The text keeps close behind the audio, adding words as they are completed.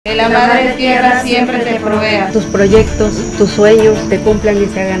Que la Madre Tierra siempre te provea. Tus proyectos, tus sueños te cumplan y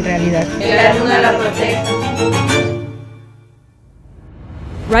se hagan realidad. Que la luna la proteja.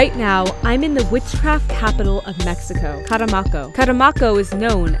 Right now, I'm in the witchcraft capital of Mexico, Catemaco. Catemaco is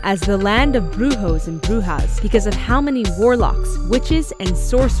known as the land of Brujos and Brujas because of how many warlocks, witches, and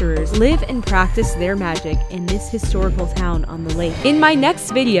sorcerers live and practice their magic in this historical town on the lake. In my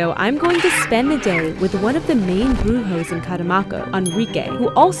next video, I'm going to spend the day with one of the main Brujos in Catemaco, Enrique,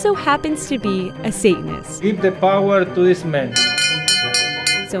 who also happens to be a Satanist. Give the power to this man.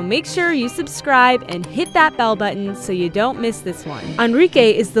 So make sure you subscribe and hit that bell button so you don't miss this one.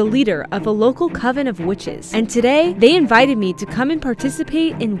 Enrique is the leader of a local coven of witches, and today they invited me to come and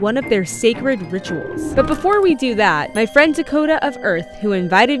participate in one of their sacred rituals. But before we do that, my friend DAKOTA of Earth, who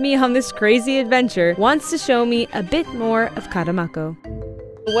invited me on this crazy adventure, wants to show me a bit more of Catemaco.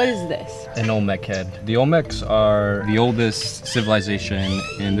 What is this? An Olmec head. The Olmecs are the oldest civilization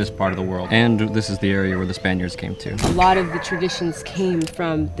in this part of the world, and this is the area where the Spaniards came to. A lot of the traditions came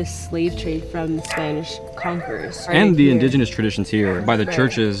from the slave trade from the Spanish conquerors. And the indigenous traditions here, by the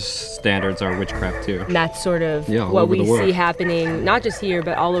church's standards, are witchcraft too. And that's sort of all what over we the world. see happening, not just here,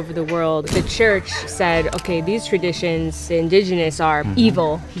 but all over the world. The church said, okay, these traditions, the indigenous, are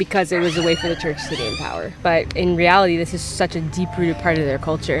evil because it was a way for the church to gain power. But in reality, this is such a deep-rooted part of their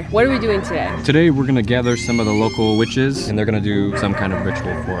culture. What are we doing today? Today we're gonna gather some of the local witches, and they're gonna do some kind of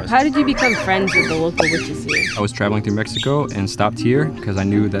ritual for us. How did you become friends with the local witches here? I was traveling through Mexico and stopped here because I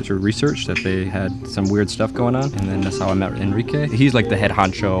knew that through research that they had some weird stuff going on, and then that's how I met Enrique. He's like the head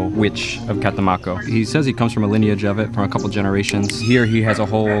honcho witch of Catemaco. He says he comes from a lineage of it from a couple generations. Here he has a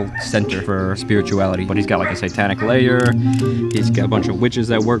whole center for spirituality, but he's got like a satanic layer. He's got a bunch of witches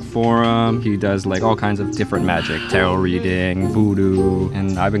that work for him. He does like all kinds of different magic, tarot reading, voodoo,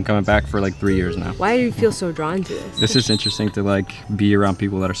 and I've been coming back for like 3 years now. Why do you feel so drawn to this? This is interesting to like be around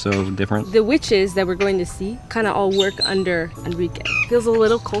people that are so different. The witches that we're going to see kind of all work under Enrique. Feels a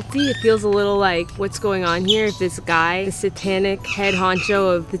little culty. It feels a little like, what's going on here? If this guy, the satanic head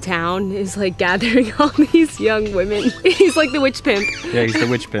honcho of the town, is like gathering all these young women. He's like the witch pimp. Yeah, he's the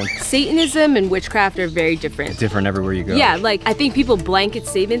witch pimp. Satanism and witchcraft are very different. Different everywhere you go. Yeah, like I think people blanket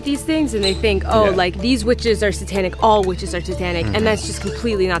statement these things and they think, oh, like these witches are satanic, all witches are satanic, and that's just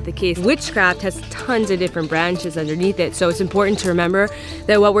completely not the case. Witchcraft has tons of different branches underneath it, so it's important to remember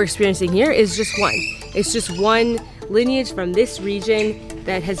that what we're experiencing here is just one. It's just one lineage from this region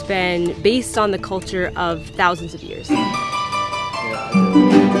that has been based on the culture of thousands of years.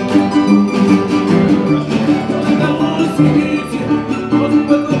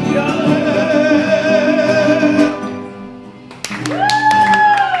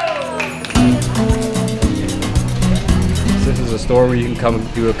 This is a store where you can come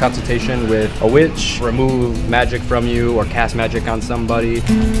do a consultation with a witch, remove magic from you, or cast magic on somebody.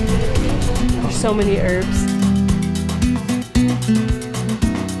 There's so many herbs.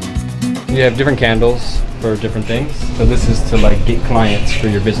 You have different candles for different things. So this is to like get clients for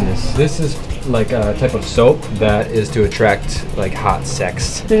your business. This is like a type of soap that is to attract like hot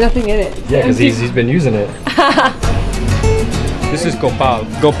sex. There's nothing in it. Yeah, because he's been using it. This is copal.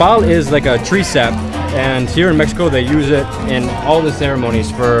 Copal is like a tree sap, and here in Mexico they use it in all the ceremonies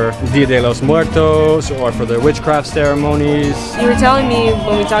for Dia de los Muertos or for the witchcraft ceremonies. You were telling me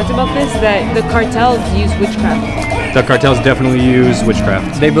when we talked about this that the cartels use witchcraft. The cartels definitely use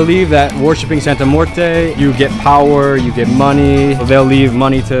witchcraft. They believe that worshiping Santa Muerte, you get power, you get money. They'll leave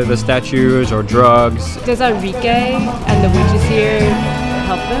money to the statues or drugs. Does Enrique and the witches here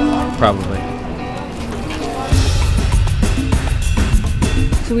help them? Probably.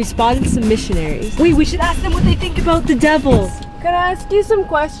 So we spotted some missionaries. Wait, we should ask them what they think about the devil. Can I ask you some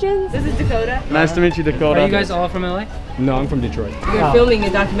questions? This is DAKOTA. Nice to meet you, DAKOTA. Are you guys all from LA? No, I'm from Detroit. We're filming a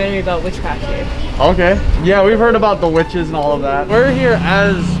documentary about witchcraft here. Okay. Yeah, we've heard about the witches and all of that. We're here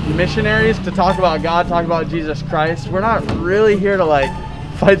as missionaries to talk about God, talk about Jesus Christ. We're not really here to like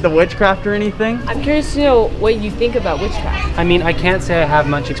fight the witchcraft or anything. I'm curious to know what you think about witchcraft. I mean, I can't say I have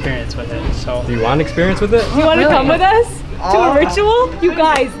much experience with it, so. Do you want experience with it? Do you want to come with us to a ritual? You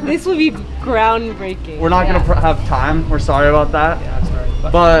guys, this will be groundbreaking. We're not gonna have time. We're sorry about that. Yeah, I'm sorry.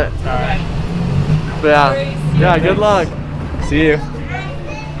 But yeah, good luck. See you.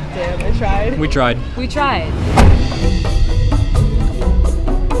 Damn, I tried. We tried. We tried.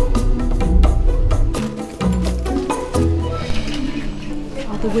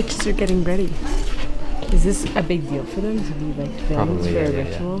 All the witches are getting ready. Is this a big deal for them to be like filmed for a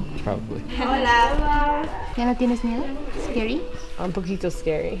ritual? Yeah. Probably. Hola. ¿Ya no tienes miedo? Scary? Un poquito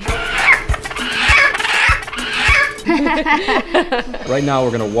scary. Right now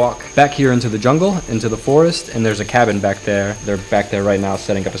we're gonna walk back here into the jungle, into the forest, and there's a cabin back there. They're back there right now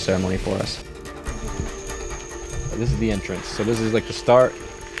setting up a ceremony for us. This is the entrance. So this is like the start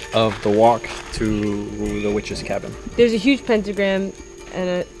of the walk to the witch's cabin. There's a huge pentagram and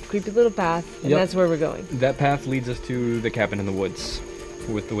a creepy little path, and that's where we're going. That path leads us to the cabin in the woods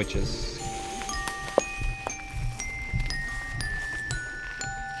with the witches.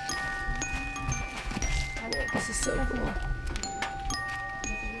 This is so cool.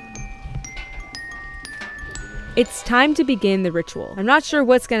 It's time to begin the ritual. I'm not sure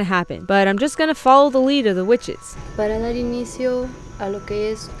what's gonna happen, but I'm just gonna follow the lead of the witches. Para dar inicio a lo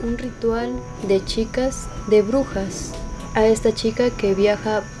que es un ritual de chicas, de brujas, a esta chica que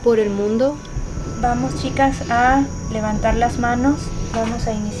viaja por el mundo. Vamos, chicas, a levantar las manos. Vamos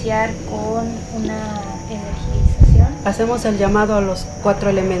a iniciar con una energización. Hacemos el llamado a los 4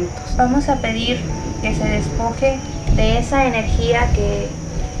 elementos. Vamos a pedir que se despoje de esa energía que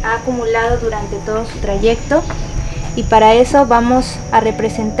ha acumulado durante todo su trayecto, y para eso vamos a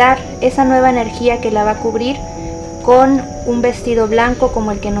representar esa nueva energía que la va a cubrir con un vestido blanco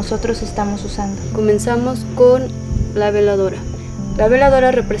como el que nosotros estamos usando. Comenzamos con la veladora. La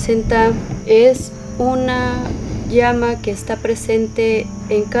veladora es una llama que está presente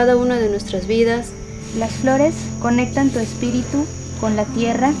en cada una de nuestras vidas. Las flores conectan tu espíritu con la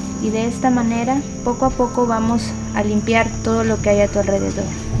tierra, y de esta manera poco a poco vamos a limpiar todo lo que hay a tu alrededor.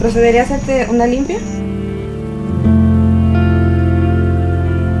 ¿Procedería a hacerte una limpia?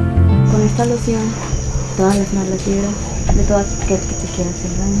 Con esta loción, todas las malas vibras de todo aquel que te quiera hacer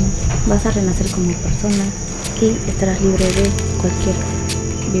daño, vas a renacer como persona y estarás libre de cualquier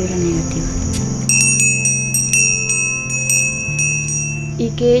vibra negativa. Y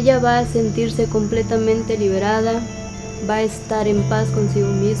que ella va a sentirse completamente liberada, va a estar en paz consigo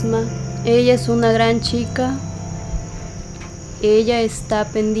misma. Ella es una gran chica. Ella está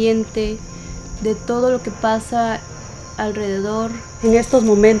pendiente de todo lo que pasa alrededor. En estos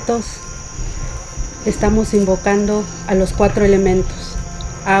momentos estamos invocando a los 4 elementos: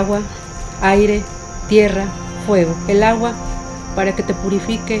 agua, aire, tierra, fuego. El agua para que te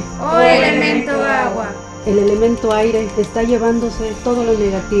purifique. Oh elemento agua. El elemento aire está llevándose todo lo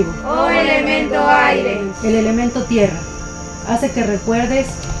negativo. Oh elemento aire. El elemento tierra hace que recuerdes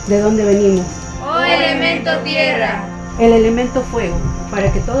de dónde venimos. Oh elemento tierra. El elemento fuego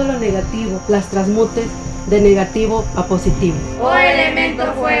para que todo lo negativo las transmutes de negativo a positivo. Oh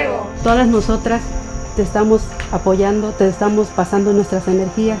elemento fuego. Todas nosotras te estamos apoyando, te estamos pasando nuestras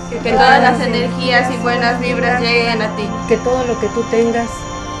energías. Que todas las energías y buenas vibras lleguen a ti. Que todo lo que tú tengas,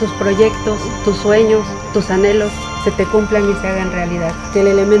 tus proyectos, tus sueños, tus anhelos, se te cumplan y se hagan realidad. Que el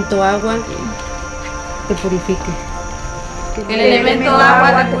elemento agua te purifique. Que el elemento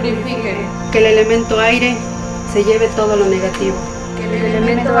agua te purifique. Que el elemento aire se lleve todo lo negativo. Que el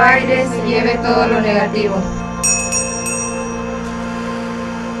elemento aire se lleve todo lo negativo.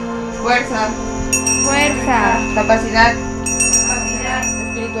 Fuerza. Fuerza. Capacidad.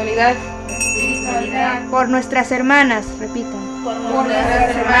 Espiritualidad. Por nuestras hermanas, repitan. Por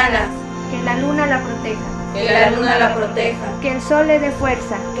nuestras hermanas. Que la luna la proteja. Que la luna la proteja. Que el sol le dé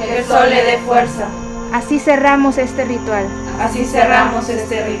fuerza. Que el sol le dé fuerza. Así cerramos este ritual. Así cerramos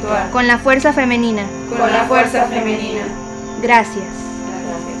este ritual. Con la fuerza femenina. Con la fuerza femenina. Gracias.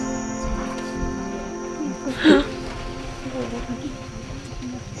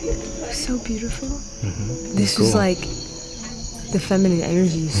 So beautiful. This is like the feminine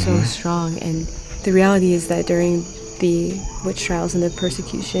energy is so strong, and the reality is that during the witch trials and the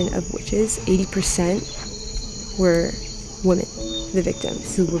persecution of witches, 80% were women, the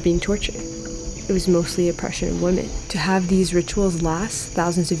victims who were being tortured. It was mostly oppression of women. To have these rituals last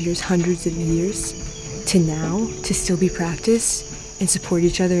thousands of years, hundreds of years, to now, to still be practiced and support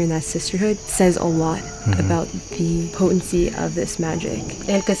each other in that sisterhood says a lot about the potency of this magic.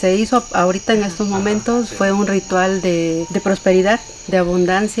 El que se hizo ahorita en estos momentos fue un ritual de prosperidad, de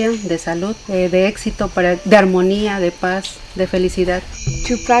abundancia, de salud, de éxito, de armonía, de paz, de felicidad.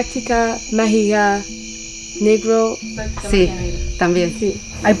 Tu práctica mágica negro. Sí, también. Sí.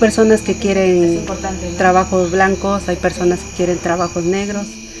 Hay personas que quieren trabajos blancos, hay personas que quieren trabajos negros,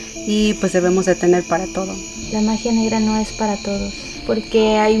 y pues debemos de tener para todo. La magia negra no es para todos,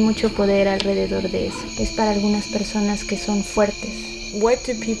 porque hay mucho poder alrededor de eso. Es para algunas personas que son fuertes. What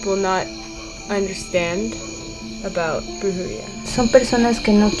do people not understand about brujería? Son personas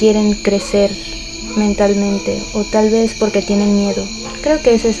que no quieren crecer mentalmente, o tal vez porque tienen miedo. Creo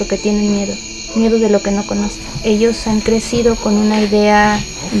que es eso, que tienen miedo. Miedo de lo que no conocen. Ellos han crecido con una idea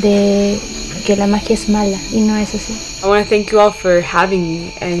de que la magia es mala y no es así. I want to thank you all for having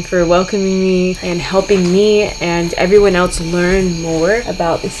me and for welcoming me and helping me and everyone else learn more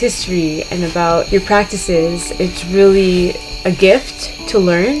about this history and about your practices. It's really a gift to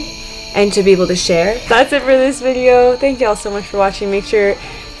learn and to be able to share. That's it for this video. Thank you all so much for watching. Make sure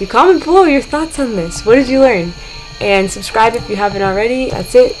you comment below your thoughts on this. What did you learn? And subscribe if you haven't already.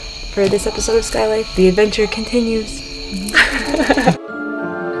 That's it for this episode of Skylife. The adventure continues.